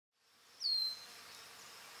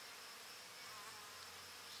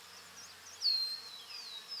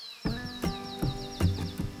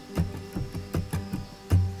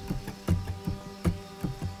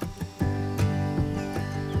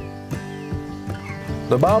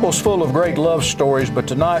The Bible's full of great love stories, but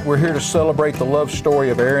tonight we're here to celebrate the love story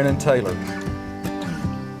of Aaron and Taylor.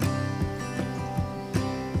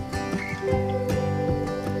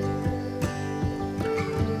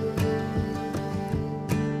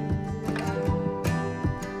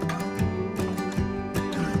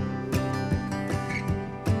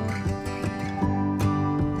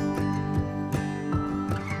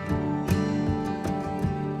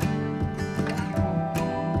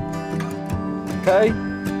 Okay,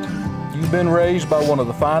 you've been raised by one of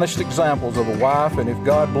the finest examples of a wife, and if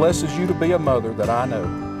God blesses you to be a mother that I know.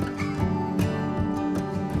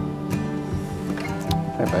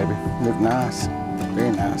 Hey baby, you look nice,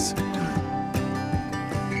 very nice.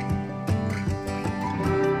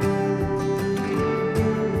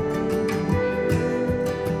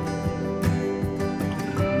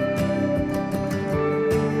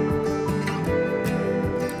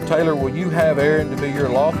 Taylor, will you have Aaron to be your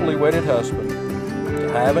lawfully wedded husband,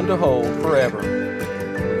 to have and to hold forever?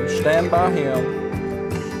 Will you stand by him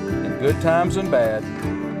in good times and bad,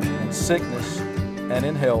 in sickness and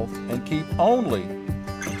in health, and keep only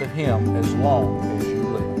to him as long as you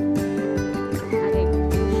live?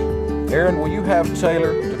 Aaron, will you have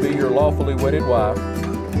Taylor to be your lawfully wedded wife,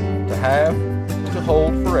 to have and to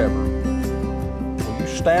hold forever? Will you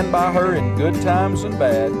stand by her in good times and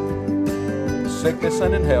bad, sickness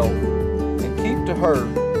and in health, and keep to her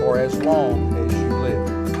for as long as you live?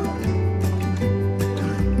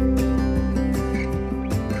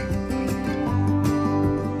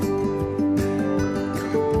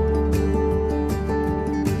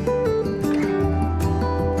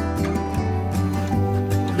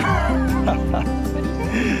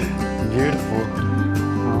 Beautiful.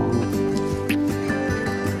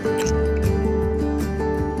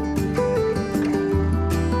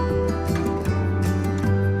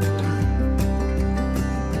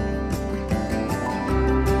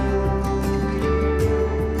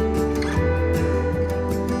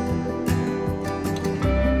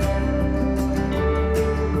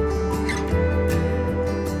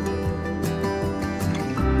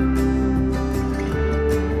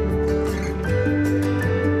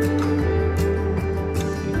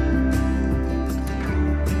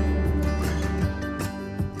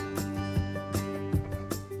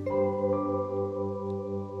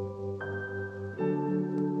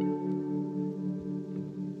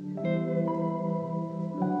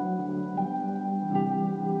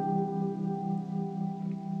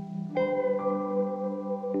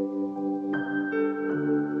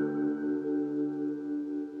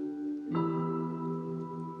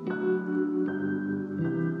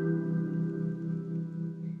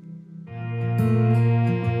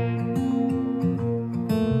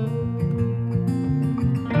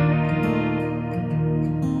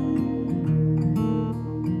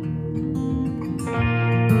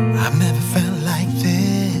 I've never felt like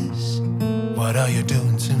this. What are you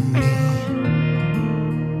doing to me?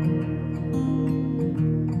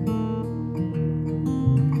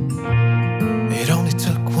 It only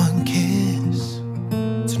took one kiss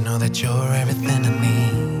to know that you're everything I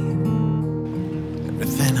need.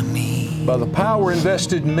 Everything I need. By the power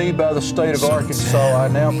invested in me by the state of Arkansas, I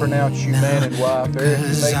now pronounce you man and wife. Aaron,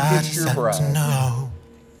 you may kiss your bride.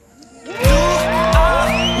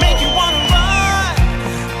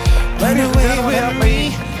 Run away with me.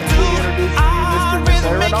 Do I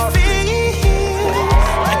really make you feel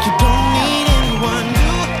like you don't need anyone? Do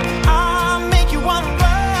I make you wanna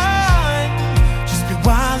run? Just be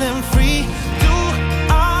wild and free. Do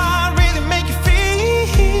I really make you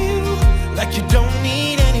feel like you don't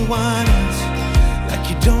need anyone else? Like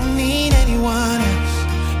you don't need anyone else?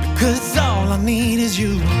 Because all I need is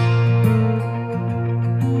you.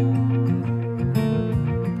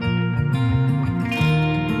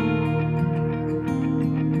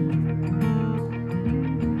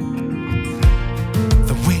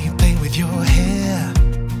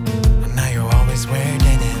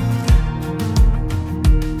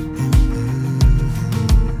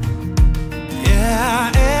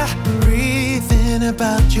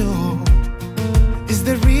 About you is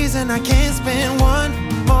the reason I can't spend one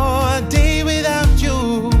more day without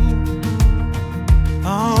you.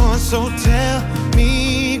 Oh, so tell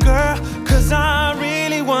me, girl, 'cause I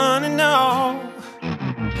really wanna know.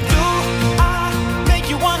 Do I make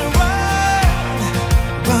you wanna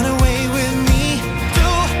run away with me? Do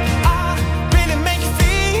I really make you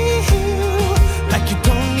feel like you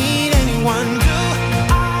don't need anyone? Do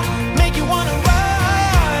I make you wanna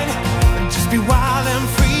run and just be wild and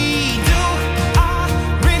free? Do I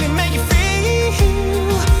really make you feel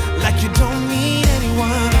like you don't need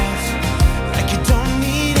anyone else? Like you don't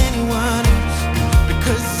need anyone else?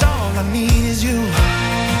 Because all I need is you.